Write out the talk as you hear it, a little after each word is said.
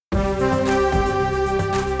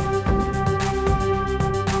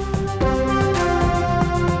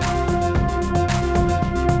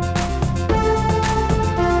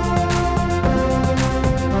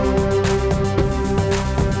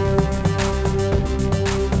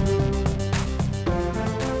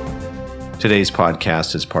Today's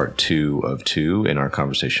podcast is part 2 of 2 in our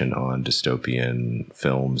conversation on dystopian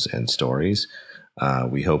films and stories.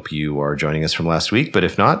 We hope you are joining us from last week, but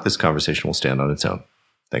if not, this conversation will stand on its own.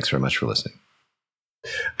 Thanks very much for listening.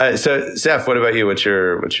 So, Zeph, what about you? What's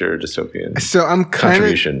your dystopian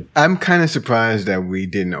contribution? I'm kind of surprised that we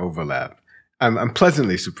didn't overlap. I'm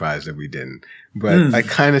pleasantly surprised that we didn't, but I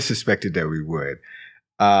kind of suspected that we would.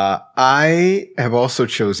 I have also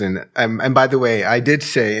chosen, and by the way, I did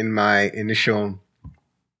say in my initial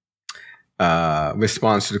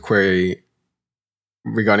response to the query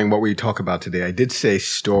regarding what we talk about today, I did say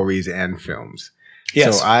stories and films.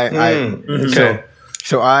 Yes.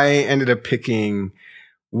 So I ended up picking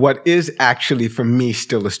what is actually, for me,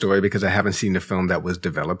 still a story because I haven't seen the film that was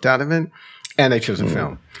developed out of it, and I chose a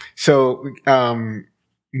film. So,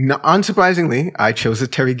 unsurprisingly, I chose a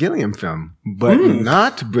Terry Gilliam film, but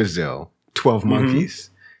not Brazil. 12 Monkeys.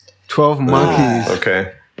 12 Monkeys.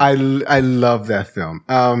 Okay. I love that film.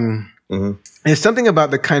 There's something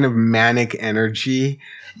about the kind of manic energy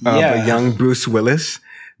of a young Bruce Willis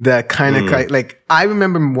that kind of like I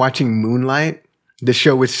remember watching Moonlight, the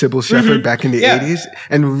show with Sybil Shepherd back in the 80s,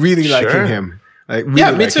 and really liking him. Like,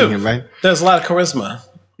 really me too. Him, right? There's a lot of charisma.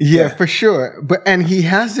 Yeah, for sure. And he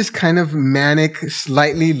has this kind of manic,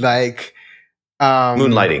 slightly like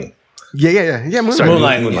Moonlighting. Yeah.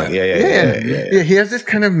 Moonlighting. Yeah. He has this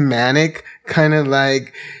kind of manic, kind of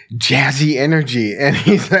like jazzy energy, and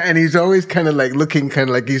he's always kind of like looking kind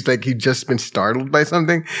of like he's just been startled by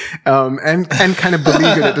something, and kind of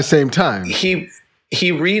believe it at the same time.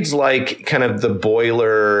 He reads like kind of the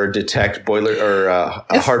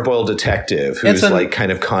hard-boiled detective who's like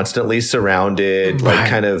kind of constantly surrounded, like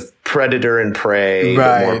kind of predator and prey,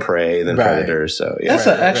 but more prey than predator. So that's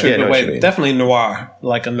actually a good way. Definitely noir,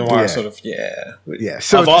 like a noir sort of. Yeah.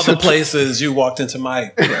 So of all the places you walked into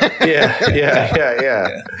my. Yeah.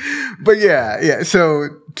 But yeah. So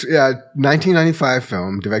 1995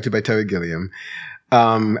 film directed by Terry Gilliam.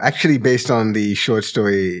 Actually based on the short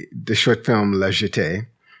film La Jetée,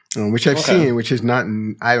 which I've seen, which is not,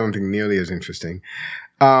 I don't think nearly as interesting.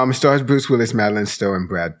 Stars Bruce Willis, Madeleine Stowe, and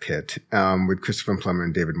Brad Pitt, with Christopher Plummer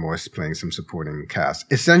and David Morse playing some supporting cast.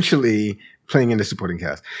 Essentially, playing in the supporting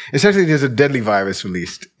cast. Essentially, there's a deadly virus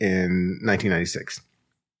released in 1996.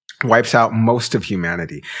 Wipes out most of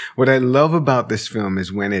humanity. What I love about this film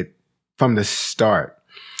is from the start,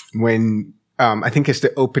 when, I think it's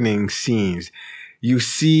the opening scenes, you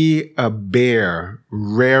see a bear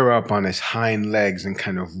rear up on his hind legs and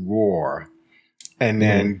kind of roar and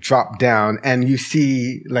then drop down. And you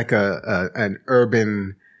see like an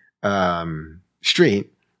urban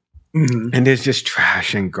street. And there's just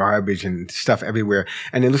trash and garbage and stuff everywhere.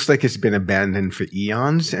 And it looks like it's been abandoned for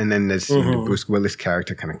eons. And then there's the Bruce Willis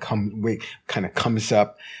character kind of comes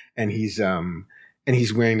up and he's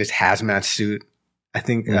wearing this hazmat suit. I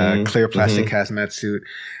think clear plastic hazmat suit.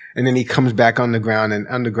 And then he comes back on the ground, and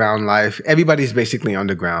underground life. Everybody's basically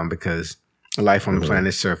underground because life on the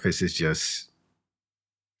planet's surface is just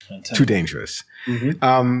too dangerous.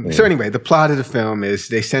 So anyway, the plot of the film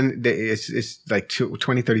is it's like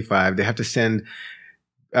 2035. They have to send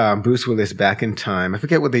Bruce Willis back in time. I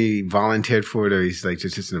forget what they volunteered for it, or he's like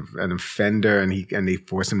just an offender, and they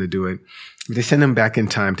force him to do it. They send him back in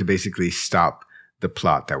time to basically stop the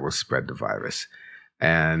plot that will spread the virus.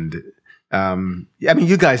 And I mean,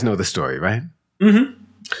 you guys know the story, right?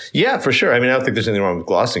 Yeah, for sure. I mean, I don't think there's anything wrong with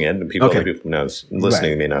glossing it. And people now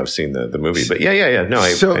listening may not have seen the movie, but yeah. No,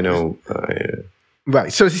 I know.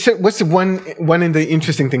 Right. So what's one of the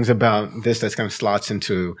interesting things about this that kind of slots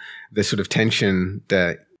into the sort of tension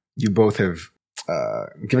that you both have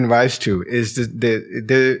given rise to is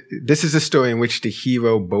this is a story in which the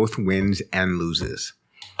hero both wins and loses,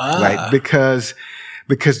 right? Because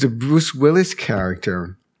the Bruce Willis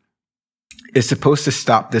character is supposed to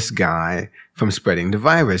stop this guy from spreading the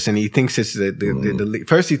virus, and he thinks it's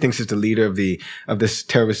first he thinks it's the leader of this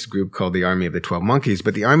terrorist group called the Army of the 12 Monkeys.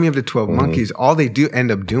 But the Army of the 12 Monkeys, all they do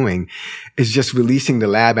end up doing is just releasing the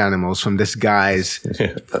lab animals from this guy's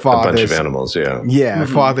father's, a bunch of animals,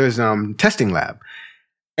 father's testing lab,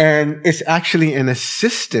 and it's actually an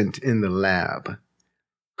assistant in the lab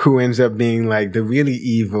who ends up being like the really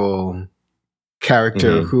evil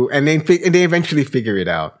character and they eventually figure it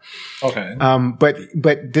out. Okay. But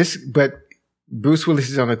Bruce Willis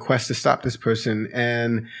is on a quest to stop this person,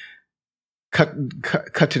 and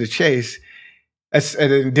cut to the chase.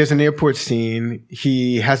 There's an airport scene.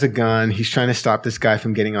 He has a gun. He's trying to stop this guy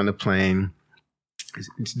from getting on the plane.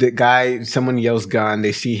 Someone yells gun.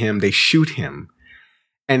 They see him. They shoot him.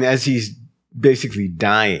 And as he's basically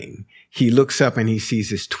dying, he looks up and he sees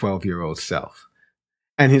his 12-year-old self.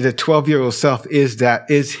 And his 12-year-old self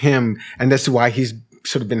is him, and that's why he's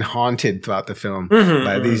sort of been haunted throughout the film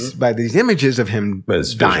by these images of him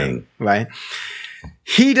dying. Right?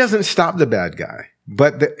 He doesn't stop the bad guy,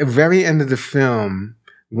 but the very end of the film,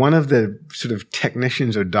 one of the sort of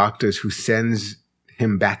technicians or doctors who sends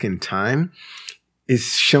him back in time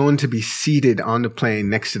is shown to be seated on the plane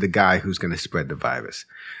next to the guy who's going to spread the virus.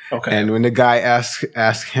 Okay. And when the guy asks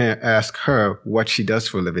her what she does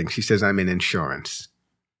for a living, she says, "I'm in insurance."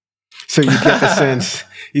 So you get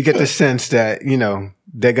the sense that, you know,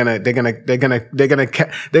 they're gonna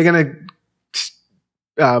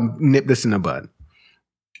nip this in the bud.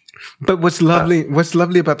 But what's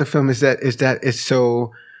lovely about the film is that it's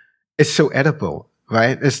so Oedipal,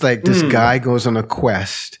 right? It's like this guy goes on a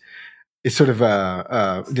quest. It's sort of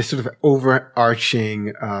this sort of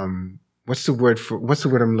overarching, what's the word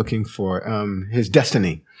I'm looking for? His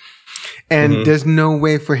destiny. And there's no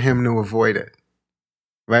way for him to avoid it.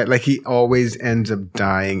 Right? Like he always ends up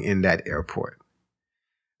dying in that airport.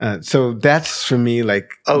 So that's for me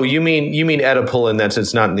like. Oh, you mean Oedipal in that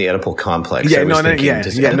sense, not in the Oedipal complex? Yeah,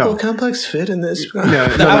 does Oedipal complex fit in this? No,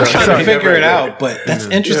 I was trying to figure it out, but that's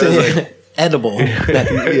interesting. Edible,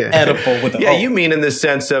 edible with the O. You mean in the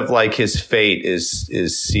sense of like his fate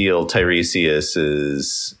is sealed.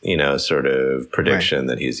 Tiresias's, you know, sort of prediction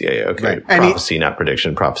that he's okay. Right. Prophecy, not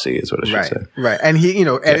prediction. Prophecy is what I should say. Right, and he, you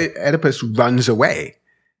know, Oedipus runs away,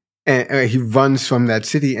 and he runs from that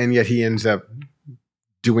city, and yet he ends up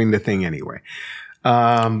doing the thing anyway.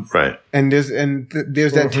 Right, and there's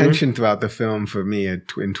that tension throughout the film for me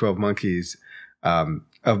in 12 Monkeys.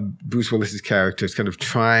 Of Bruce Willis's character is kind of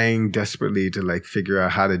trying desperately to like figure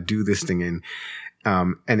out how to do this thing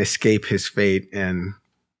and escape his fate, and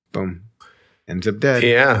boom, ends up dead.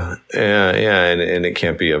 Yeah, and it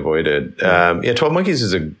can't be avoided. 12 Monkeys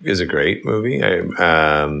is a great movie.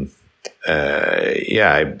 I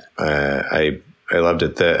loved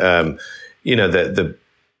it.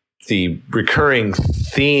 The recurring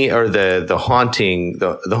theme or the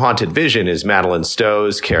haunted vision is Madeline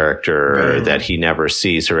Stowe's character, that he never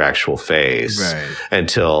sees her actual face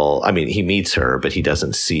until, I mean, he meets her, but he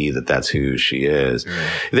doesn't see that that's who she is. Right.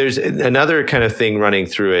 There's another kind of thing running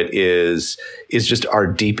through it is just our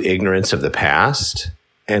deep ignorance of the past.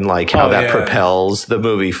 And like how that propels the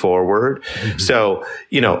movie forward. Mm-hmm. So,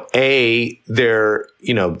 you know,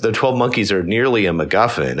 the 12 Monkeys are nearly a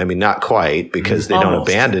MacGuffin. I mean, not quite, because they don't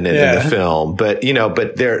abandon it in the film, but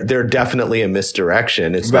they're definitely a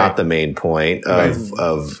misdirection. It's not the main point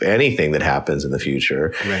of anything that happens in the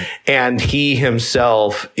future. Right. And he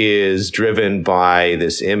himself is driven by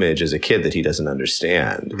this image as a kid that he doesn't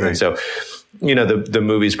understand. Right. And so, you know, the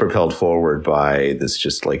movie's propelled forward by this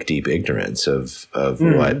just like deep ignorance of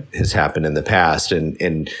what has happened in the past,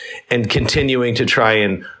 and continuing to try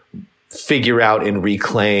and figure out and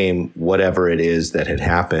reclaim whatever it is that had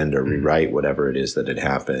happened, or rewrite whatever it is that had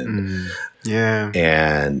happened.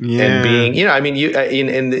 And being, you know, I mean, you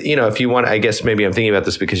know, if you want, I guess maybe I'm thinking about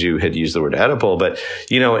this because you had used the word Oedipal, but,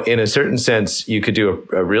 you know, in a certain sense, you could do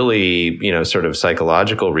a really, you know, sort of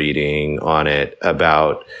psychological reading on it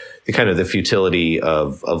about the kind of the futility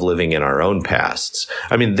of living in our own pasts.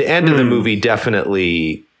 I mean, the end of the movie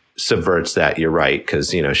definitely subverts that. You're right,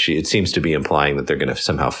 because, you know, it seems to be implying that they're going to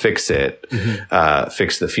somehow fix it,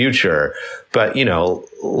 fix the future. But, you know,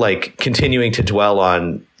 like continuing to dwell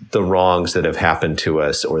on the wrongs that have happened to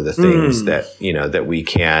us, or the things that, you know, that we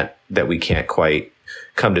can't quite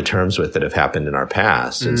come to terms with that have happened in our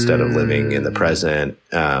past, instead of living in the present,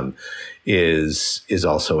 is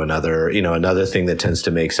also another thing that tends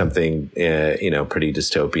to make something, pretty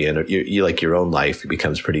dystopian. Or you like your own life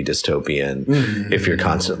becomes pretty dystopian if you're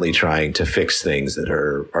constantly trying to fix things that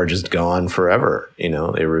are just gone forever, you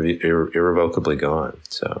know, irrevocably gone.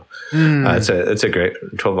 So it's a great,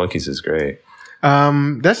 12 Monkeys is great.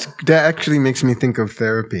 That actually makes me think of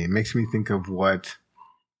therapy. It makes me think of what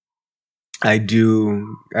I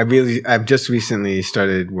do. I've just recently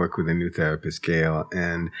started work with a new therapist, Gail,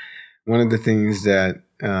 and one of the things that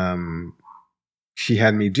she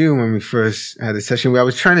had me do when we first had a session, where I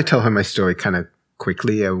was trying to tell her my story kind of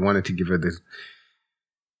quickly. I wanted to give her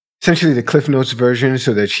essentially the Cliff Notes version,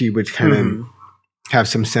 so that she would kind of have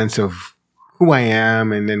some sense of who I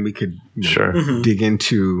am, and then we could dig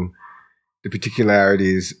into the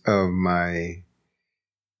particularities of my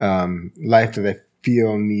life that I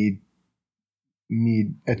feel need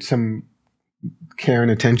some care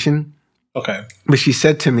and attention. Okay. But she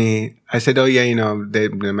said to me, I said, "Oh yeah, you know,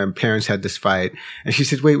 my parents had this fight," and she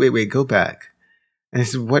said, "Wait, go back." And I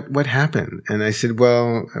said, "What happened?" And I said,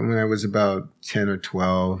 "Well, when I was about 10 or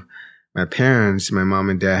 12, my mom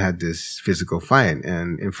and dad had this physical fight,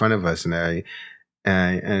 and in front of us, and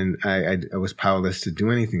and I was powerless to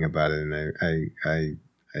do anything about it, and I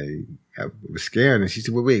was scared. And she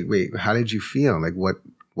said, "Well, wait, how did you feel? Like,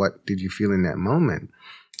 what did you feel in that moment?"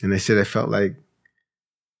 And I said, I felt like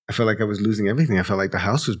I was losing everything. I felt like the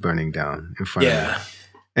house was burning down in front of me.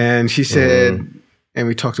 And she said, and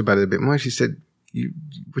we talked about it a bit more. She said,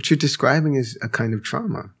 what you're describing is a kind of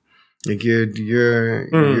trauma. Like you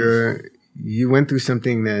went through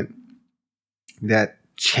something that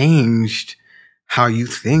changed how you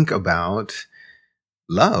think about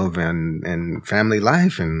love and family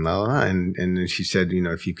life and blah, blah, blah. And then she said,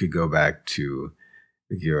 if you could go back to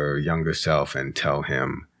your younger self and tell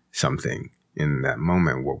him something in that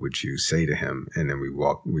moment, what would you say to him? And then we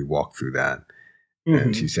walked through that.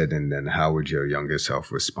 And she said, and then how would your younger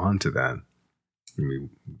self respond to that? And we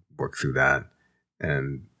worked through that.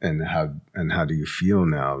 And how do you feel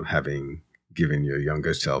now, having given your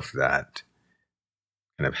younger self that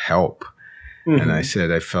kind of help? And I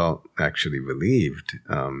said I felt actually relieved,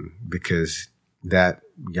 because that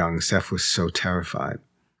young self was so terrified.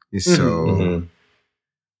 He's so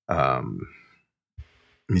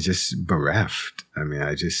he's just bereft. I mean,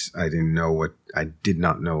 I did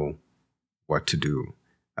not know what to do.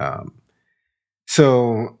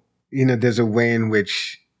 So, there's a way in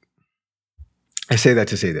which, I say that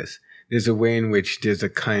to say this, there's a way in which there's a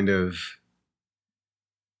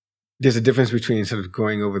difference between sort of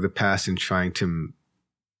going over the past and trying to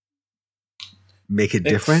make it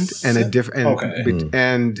different,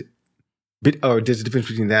 or there's a difference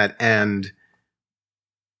between that and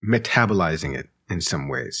metabolizing it in some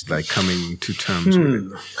ways, like coming to terms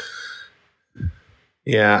with it.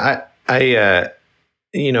 Yeah,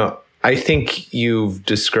 I think you've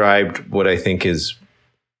described what I think is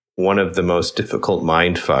one of the most difficult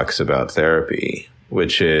mind fucks about therapy,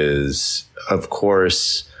 which is, of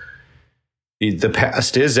course, the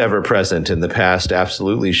past is ever present, and the past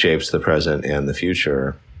absolutely shapes the present and the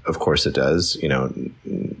future. Of course it does.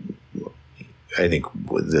 I think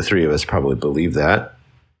the three of us probably believe that.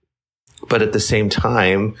 But at the same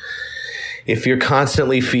time, if you're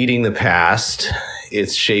constantly feeding the past,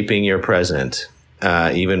 it's shaping your present,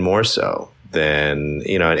 even more so than,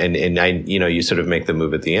 you sort of make the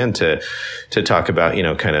move at the end to talk about,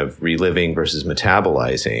 kind of reliving versus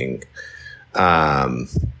metabolizing. And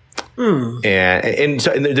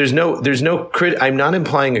so there's no I'm not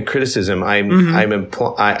implying a criticism.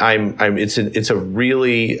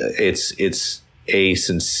 It's a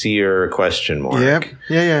sincere question mark. Yep.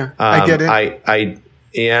 Yeah. I get it.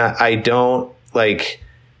 I don't like,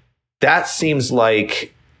 that seems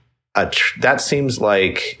like a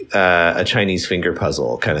Chinese finger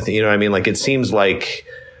puzzle kind of thing. You know what I mean? Like, it seems like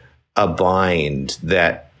a bind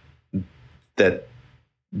that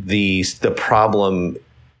the problem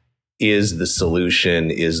is the solution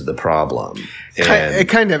is the problem. And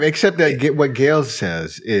kind of, except that what Gail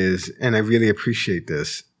says is, and I really appreciate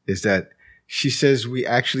this, is that she says we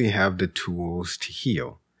actually have the tools to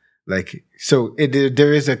heal. Like, so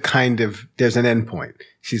there is there's an end point.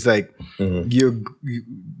 She's like,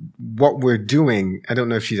 what we're doing, I don't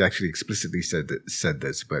know if she's actually explicitly said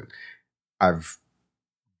this, but I've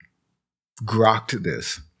grokked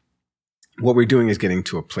this. What we're doing is getting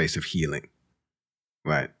to a place of healing.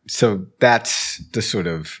 Right. So that's the sort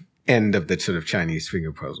of end of the sort of Chinese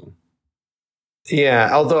finger puzzle. Yeah.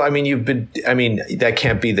 Although, that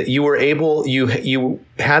can't be that you were able, you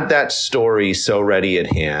had that story so ready at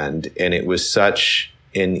hand, and it was such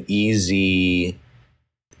an easy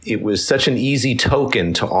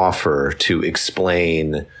token to offer to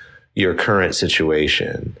explain your current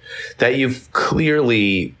situation, that you've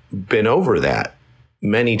clearly been over that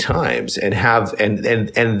many times and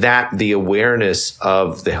that the awareness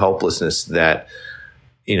of the helplessness that,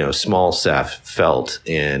 small Seth felt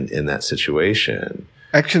in that situation.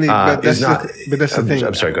 Actually, but that's the thing.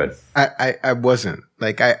 I'm sorry, go ahead. I wasn't.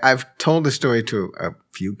 Like, I've told the story to a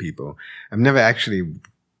few people. I've never actually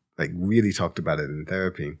really talked about it in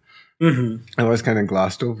therapy. I always kind of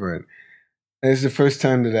glossed over it. And it's the first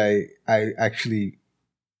time that I actually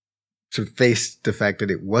sort of faced the fact that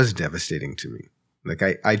it was devastating to me. Like,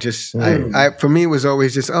 I for me, it was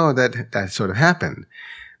always just, that sort of happened.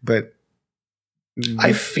 But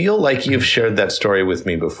I feel like you've shared that story with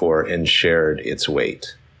me before and shared its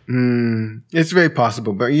weight. It's very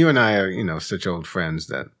possible, but you and I are, such old friends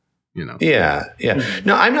that, Yeah.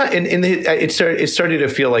 No, I'm not. And it started to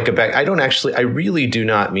feel like I really do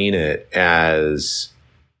not mean it as,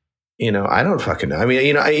 I don't fucking know. I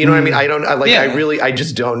mean, what I mean? I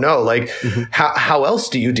just don't know. Like, how else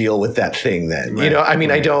do you deal with that thing then? Right.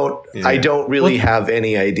 I don't really have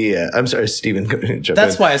any idea. I'm sorry, Stephen.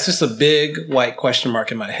 That's why it's just a big white question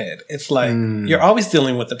mark in my head. It's like, you're always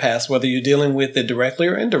dealing with the past, whether you're dealing with it directly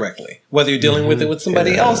or indirectly, whether you're dealing with it with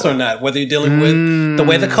somebody else or not, whether you're dealing with the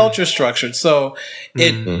way the culture is structured. So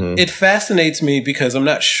it fascinates me because I'm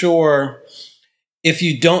not sure if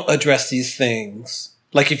you don't address these things.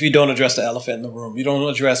 Like if you don't address the elephant in the room, you don't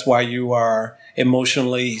address why you are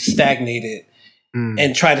emotionally stagnated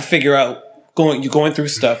and try to figure out you're going through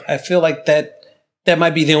stuff. I feel like that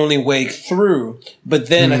might be the only way through. But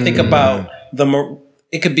then I think about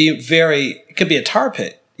it could be a tar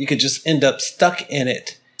pit. You could just end up stuck in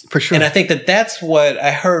it. For sure. And I think that's what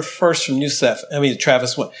I heard first from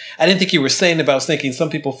Travis. I didn't think you were saying that, but I was thinking some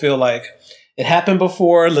people feel like it happened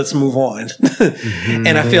before, let's move on.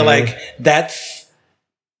 And I feel like that's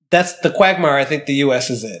the quagmire I think the U.S.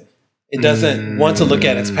 is in. It doesn't want to look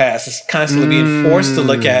at its past. It's constantly being forced to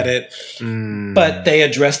look at it, but they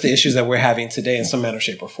address the issues that we're having today in some manner,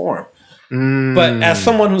 shape, or form. But as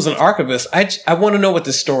someone who's an archivist, I want to know what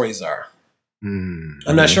the stories are. I'm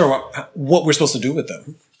not sure what we're supposed to do with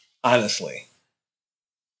them, honestly.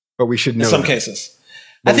 But we should know in some cases.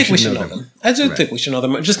 I think we should know them. I do think we should know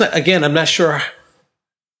them. I'm not sure.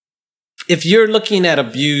 If you're looking at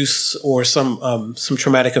abuse or some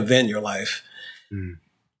traumatic event in your life,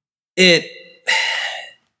 it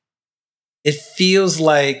feels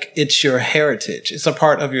like it's your heritage. It's a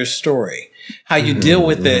part of your story. How you deal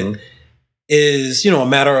with it is, a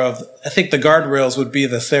matter of, I think the guardrails would be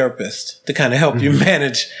the therapist to kind of help you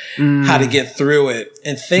manage how to get through it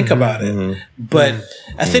and think about it. But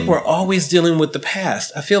I think we're always dealing with the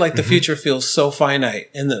past. I feel like the future feels so finite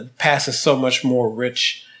and the past is so much more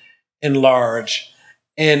rich and large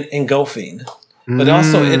and engulfing. But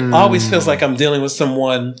also it always feels like I'm dealing with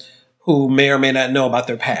someone who may or may not know about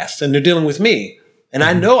their past. And they're dealing with me. And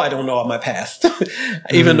I know I don't know about my past.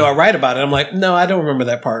 Even though I write about it, I'm like, no, I don't remember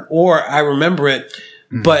that part. Or I remember it,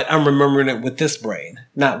 but I'm remembering it with this brain,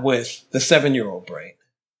 not with the 7-year-old brain.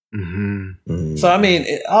 So, I mean,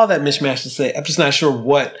 all that mishmash to say, I'm just not sure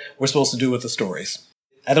what we're supposed to do with the stories.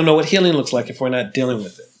 I don't know what healing looks like if we're not dealing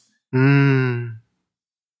with it.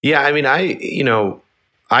 Yeah, I mean,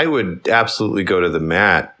 I would absolutely go to the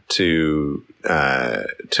mat to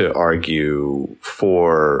argue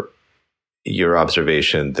for your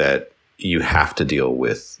observation that you have to deal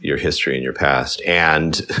with your history and your past,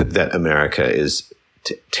 and that America is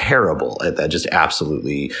terrible at that, just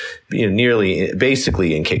absolutely, nearly,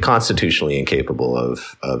 basically, constitutionally incapable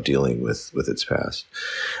of dealing with its past.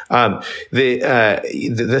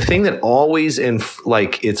 The thing that always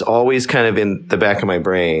it's always kind of in the back of my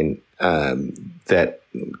brain that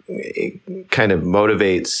it kind of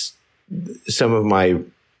motivates some of my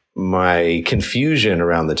confusion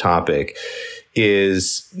around the topic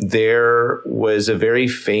is there was a very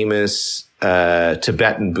famous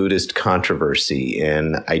Tibetan Buddhist controversy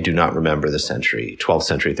in, I do not remember the century, 12th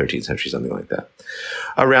century, 13th century, something like that,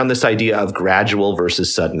 around this idea of gradual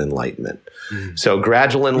versus sudden enlightenment. So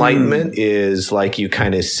gradual enlightenment is like you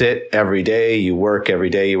kind of sit every day, you work every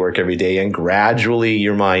day, and gradually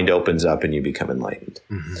your mind opens up and you become enlightened.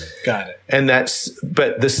 Got it. And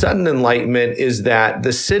but the sudden enlightenment is that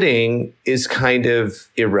the sitting is kind of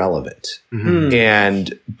irrelevant.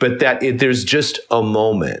 But there's just a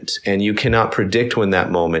moment and you cannot predict when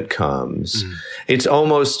that moment comes. It's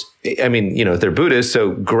almost, I mean, they're Buddhists,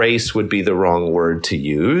 so grace would be the wrong word to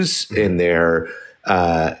use in their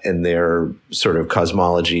sort of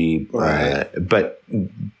cosmology, but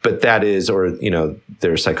that is, or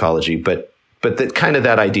their psychology, but that kind of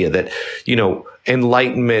that idea that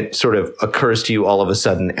enlightenment sort of occurs to you all of a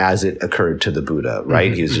sudden as it occurred to the Buddha,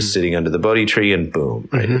 right? He was just sitting under the Bodhi tree and boom,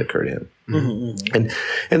 right? It occurred to him. And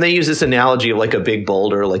they use this analogy of like a big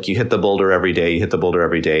boulder, like you hit the boulder every day,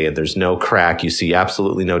 and there's no crack. You see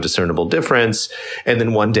absolutely no discernible difference. And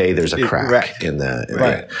then one day there's a crack in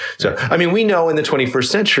the. So, I mean, we know in the 21st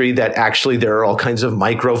century that actually there are all kinds of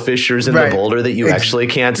micro fissures in the boulder that you actually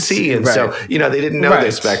can't see. And so, they didn't know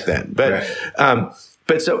this back then. But,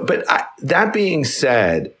 that being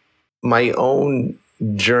said, my own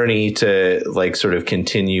journey to like sort of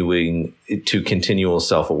continual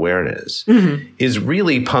self-awareness is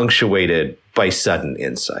really punctuated by sudden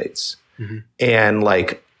insights and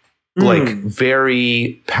like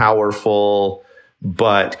very powerful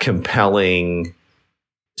but compelling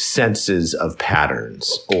senses of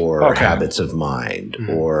patterns or habits of mind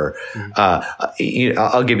or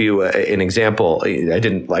I'll give you an example.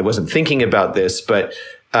 I wasn't thinking about this, but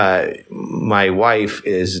my wife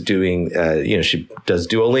is doing, she does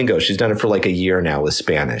Duolingo. She's done it for like a year now with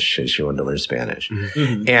Spanish. She wanted to learn Spanish.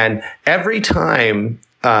 Mm-hmm. And every time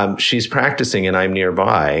she's practicing and I'm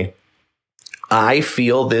nearby, I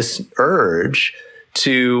feel this urge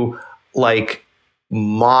to like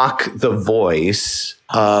mock the voice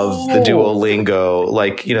of the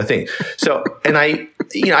Duolingo, thing. So, and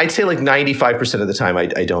I'd say like 95% of the time I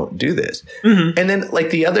don't do this. Mm-hmm. And then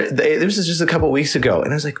like this was just a couple of weeks ago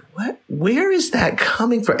and I was like, where is that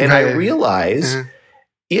coming from? And I realized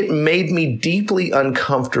it made me deeply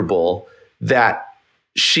uncomfortable that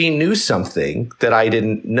she knew something that I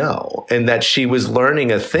didn't know and that she was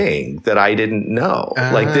learning a thing that I didn't know.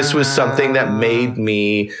 Like this was something that made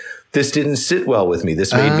me, this didn't sit well with me.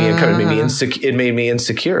 This made me insecure. It made me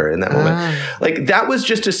insecure in that moment. Like that was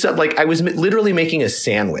just like I was literally making a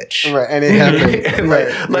sandwich. Right. And it happened. and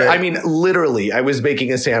I mean, literally I was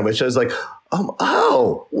making a sandwich. I was like,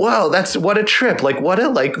 oh, wow, what a trip. Like what a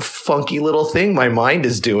like funky little thing my mind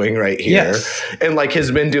is doing right here. Yes. And like has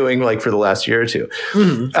been doing like for the last year or two.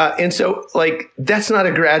 Mm-hmm. And so like, that's not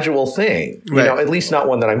a gradual thing, at least not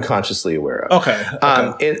one that I'm consciously aware of. Okay.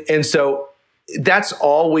 And so that's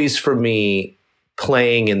always for me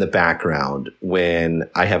playing in the background when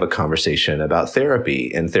I have a conversation about therapy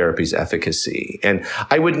and therapy's efficacy. And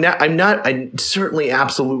I certainly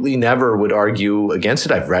absolutely never would argue against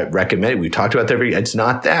it. I've recommended, we've talked about therapy. It's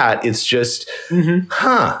not that, it's just,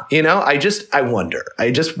 I just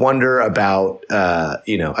wonder about,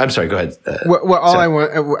 I'm sorry, go ahead. It's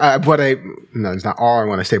not all I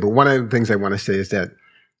want to say, but one of the things I want to say is that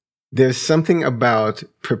there's something about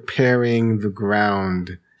preparing the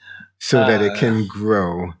ground so that it can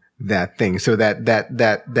grow that thing, so that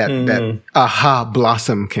aha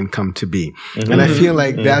blossom can come to be. Mm-hmm. And I feel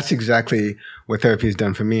like that's exactly what therapy has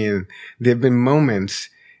done for me. And there have been moments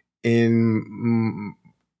in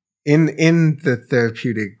the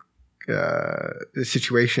therapeutic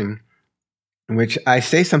situation in which I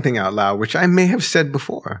say something out loud, which I may have said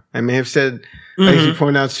before. I may have said, as you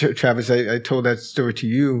point out, Travis, I told that story to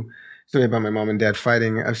you, story about my mom and dad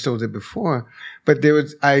fighting. I've told it before, but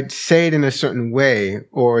I'd say it in a certain way,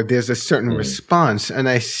 or there's a certain response, and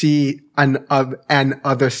I see an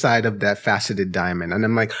other side of that faceted diamond, and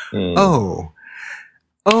I'm like,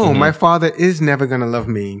 my father is never going to love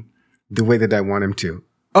me the way that I want him to.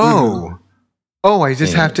 I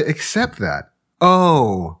just have to accept that.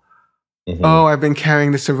 I've been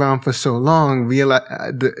carrying this around for so long.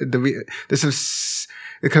 This is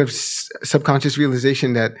the kind of subconscious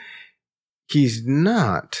realization that he's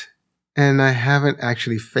not, and I haven't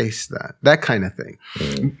actually faced that kind of thing.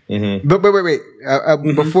 Mm-hmm. But wait.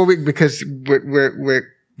 Before because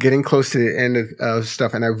we're getting close to the end of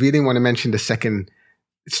stuff, and I really want to mention the second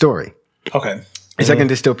story. Okay. The second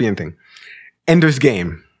dystopian thing. Ender's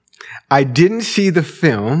Game. I didn't see the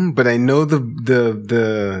film, but I know the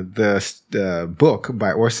book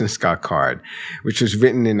by Orson Scott Card, which was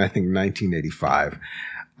written in, I think, 1985.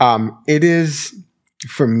 It is,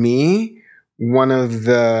 for me, one of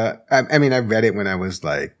the, I mean, I read it when I was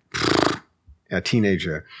like a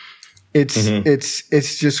teenager.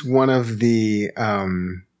 It's just one of the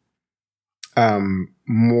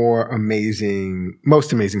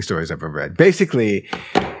most amazing stories I've ever read. Basically,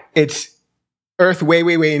 it's Earth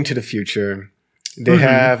way into the future. They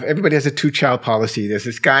everybody has a 2-child policy. There's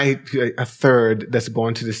this guy, a third, that's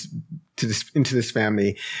born into this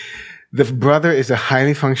family. The brother is a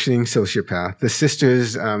highly functioning sociopath. The sister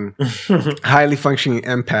is highly functioning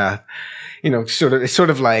empath. It's sort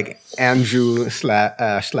of like Andrew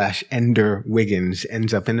slash Ender Wiggins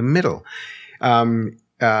ends up in the middle. And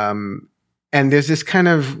there's this kind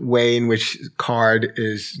of way in which Card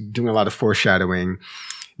is doing a lot of foreshadowing.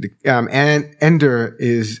 And Ender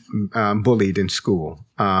is bullied in school.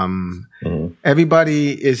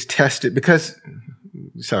 Everybody is tested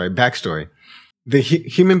backstory. The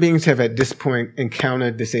human beings have at this point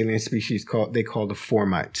encountered this alien species called the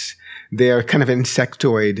Formites. They are kind of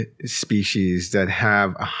insectoid species that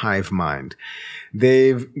have a hive mind.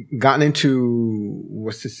 They've gotten into,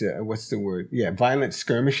 violent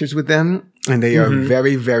skirmishes with them, and they are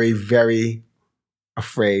very, very, very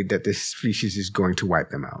afraid that this species is going to wipe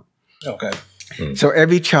them out. Okay. So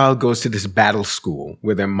every child goes to this battle school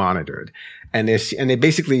where they're monitored, and they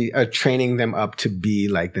basically are training them up to be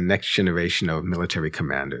like the next generation of military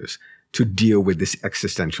commanders to deal with this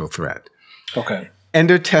existential threat. Okay.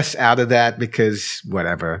 Ender tests out of that because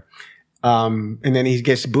whatever. And then he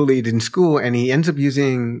gets bullied in school, and he ends up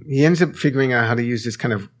figuring out how to use this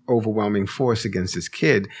kind of overwhelming force against this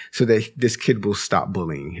kid so that this kid will stop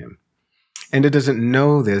bullying him. Ender doesn't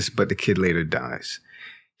know this, but the kid later dies.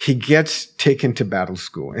 he gets taken to battle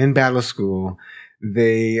school. In battle school,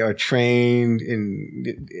 they are trained in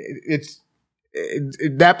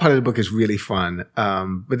that part of the book is really fun.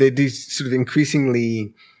 But they do sort of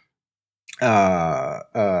increasingly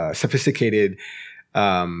sophisticated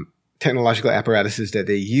technological apparatuses that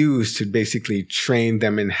they use to basically train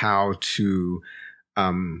them in how to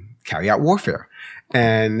carry out warfare.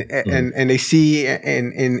 And they see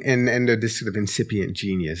and they're this sort of incipient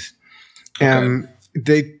genius. Okay.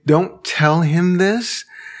 They don't tell him this,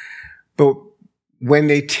 but when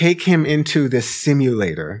they take him into this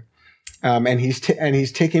simulator, and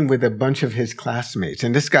he's taken with a bunch of his classmates,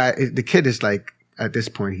 and this guy, the kid is like, at this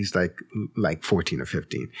point, he's like 14 or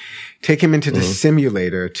 15. Take him into the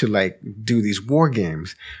simulator to like do these war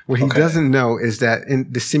games. What he doesn't know is that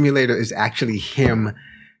the simulator is actually him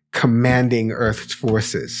commanding Earth's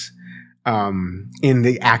forces in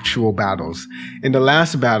the actual battles. In the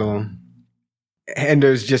last battle, and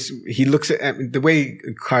he looks at the way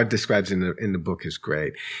Card describes in the book is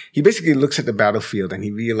great. He basically looks at the battlefield and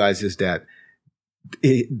he realizes that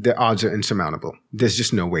the odds are insurmountable. There's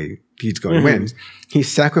just no way he's going to win. He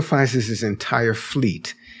sacrifices his entire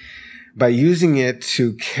fleet by using it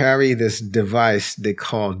to carry this device they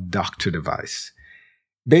call Doctor Device.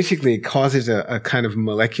 Basically, it causes a kind of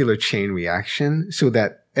molecular chain reaction so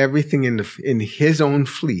that everything in his own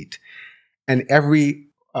fleet and every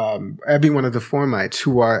one of the Formites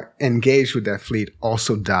who are engaged with that fleet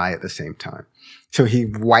also die at the same time. So he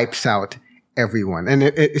wipes out everyone. And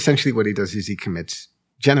essentially what he does is he commits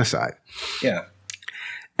genocide. Yeah.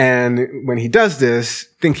 And when he does this,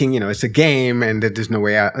 thinking, it's a game and that there's no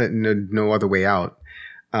way out, no other way out,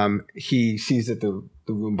 he sees that the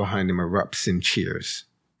room behind him erupts in cheers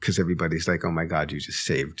because everybody's like, oh my God, you just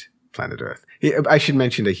saved planet Earth. I should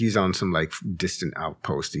mention that he's on some like distant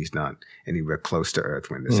outpost. He's not anywhere close to Earth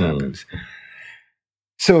when this happens.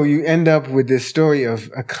 So you end up with this story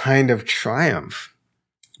of a kind of triumph,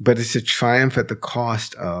 but it's a triumph at the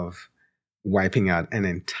cost of wiping out an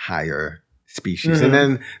entire species. And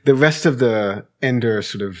then the rest of the Ender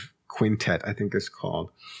sort of quintet, I think it's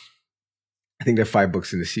called. I think there are 5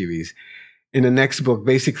 books in the series. In the next book,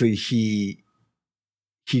 basically he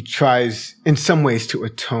tries in some ways to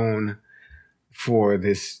atone for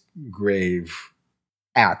this grave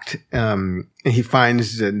act. And he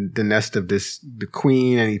finds the nest of the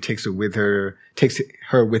queen, and he takes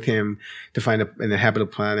her with him to find an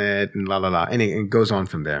habitable planet and and it goes on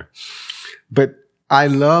from there. But I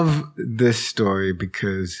love this story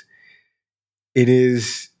because it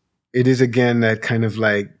is again that kind of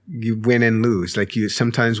like you win and lose. Like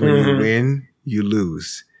sometimes when you win, you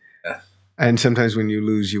lose. And sometimes when you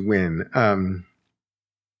lose, you win.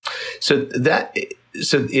 So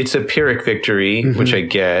it's a Pyrrhic victory, which I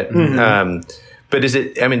get. But is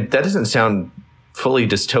it? I mean, that doesn't sound fully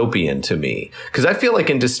dystopian to me, because I feel like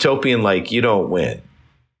in dystopian, like you don't win.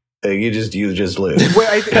 You just lose.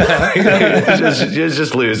 Well, you're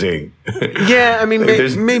just losing. Yeah, I mean,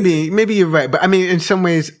 maybe you're right, but I mean, in some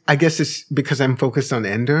ways, I guess it's because I'm focused on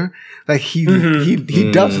Ender. Like he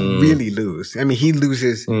does really lose. I mean, he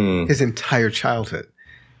loses his entire childhood.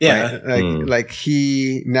 Yeah, right? Like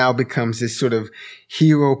he now becomes this sort of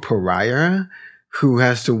hero pariah who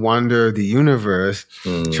has to wander the universe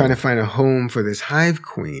trying to find a home for this hive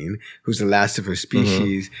queen who's the last of her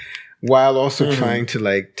species. While also trying to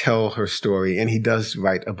like tell her story. And he does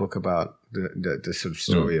write a book about the sort of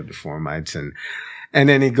story of the Formites, and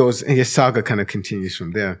then he goes, and his saga kind of continues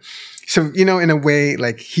from there. So, in a way,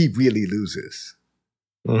 like he really loses.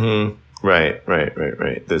 Right.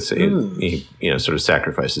 This, he sort of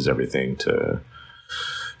sacrifices everything to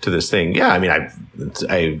this thing. Yeah. I mean,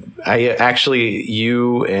 I actually,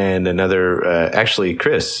 you and another,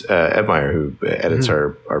 Chris Edmeyer, who edits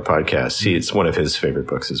our podcast, it's one of his favorite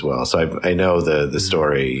books as well. So I know the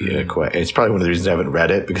story quite. It's probably one of the reasons I haven't read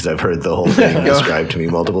it, because I've heard the whole thing described to me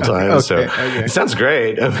multiple times. Okay. It sounds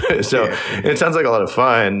great. It sounds like a lot of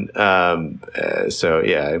fun.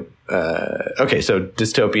 Okay, so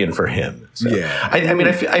dystopian for him. So, yeah. I mean,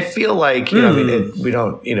 I feel like, we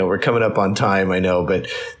don't, we're coming up on time, I know, but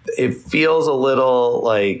it feels a little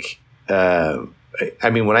like, I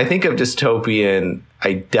mean, when I think of dystopian,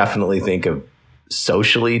 I definitely think of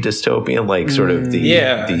socially dystopian, like sort of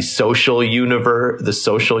the social universe. The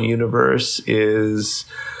social universe is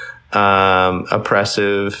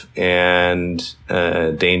oppressive and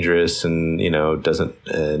dangerous, and doesn't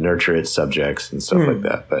nurture its subjects and stuff like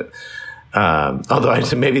that. But although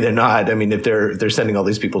maybe they're not. I mean, if they're sending all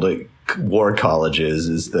these people to war colleges,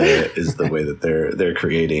 is the way that they're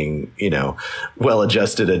creating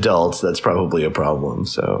well-adjusted adults, that's probably a problem.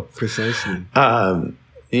 So precisely.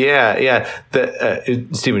 Yeah.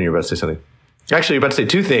 Stephen, you're about to say something. Actually, you're about to say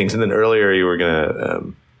two things, and then earlier you were going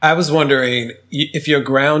to... I was wondering if your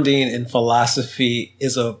grounding in philosophy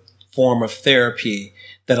is a form of therapy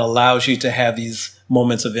that allows you to have these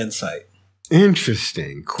moments of insight.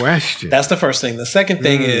 Interesting question. That's the first thing. The second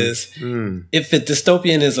thing is if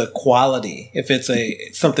dystopian is a quality, if it's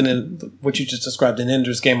something in what you just described in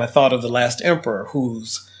Ender's Game, I thought of The Last Emperor,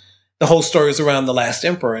 the whole story is around the last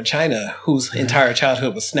emperor in China, whose entire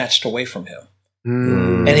childhood was snatched away from him.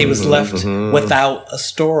 And he was left without a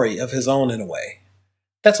story of his own in a way.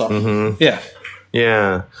 That's all. Yeah.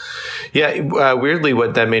 Weirdly,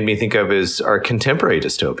 what that made me think of is our contemporary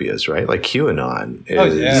dystopias, right? Like QAnon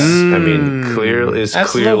is,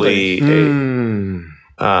 clearly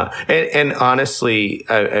and honestly,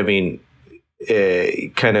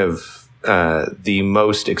 kind of the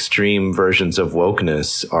most extreme versions of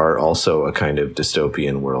wokeness are also a kind of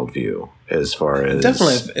dystopian worldview. As far as the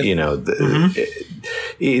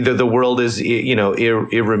world is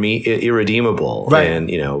irredeemable, right. And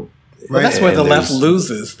Well, that's where the left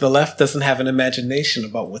loses. The left doesn't have an imagination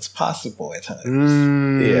about what's possible at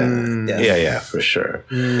times. Yeah, for sure.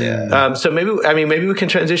 So maybe we can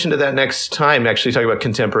transition to that next time. Actually, talk about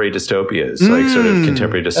contemporary dystopias, like sort of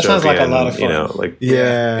contemporary dystopian. That sounds like a lot of fun.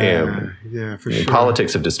 For sure.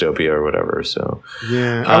 Politics of dystopia or whatever. So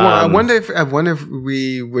I wonder if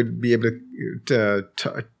we would be able to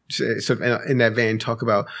sort of in that vein talk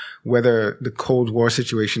about whether the Cold War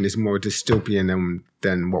situation is more dystopian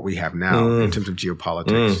than what we have now in terms of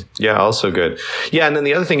geopolitics. Yeah, also good. Yeah, and then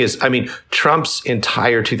the other thing is, Trump's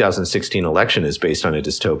entire 2016 election is based on a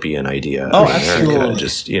dystopian idea. Oh, absolutely.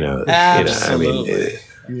 Just absolutely.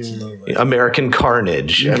 American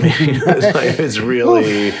carnage. It's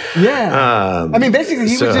really basically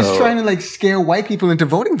he was just trying to scare white people into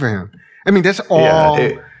voting for him. That's all.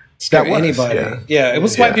 Scare anybody. It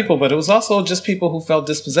was white people, but it was also just people who felt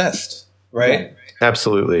dispossessed, right? Yeah.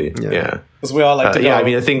 Absolutely. Yeah. Because we all like to go.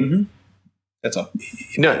 I think... That's all.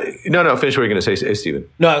 No, finish what you're going to say, Stephen.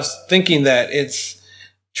 No, I was thinking that it's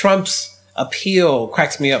Trump's appeal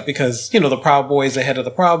cracks me up because, the Proud Boys, the head of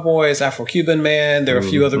the Proud Boys, Afro-Cuban man, there are a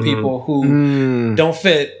few other people who don't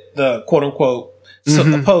fit the quote-unquote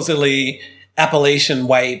supposedly Appalachian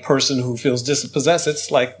white person who feels dispossessed.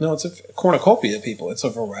 It's it's a cornucopia of people. It's a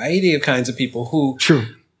variety of kinds of people who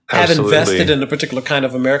have invested in a particular kind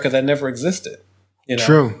of America that never existed.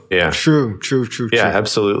 True. Yeah. True. Yeah,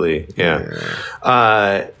 absolutely.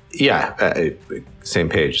 Yeah. Same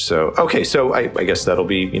page. So, okay. So I guess that'll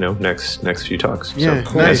be, next few talks. Yeah.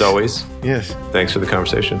 So, as always. Yes. Thanks for the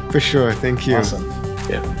conversation. For sure. Thank you. Awesome.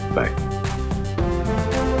 Yeah. Bye.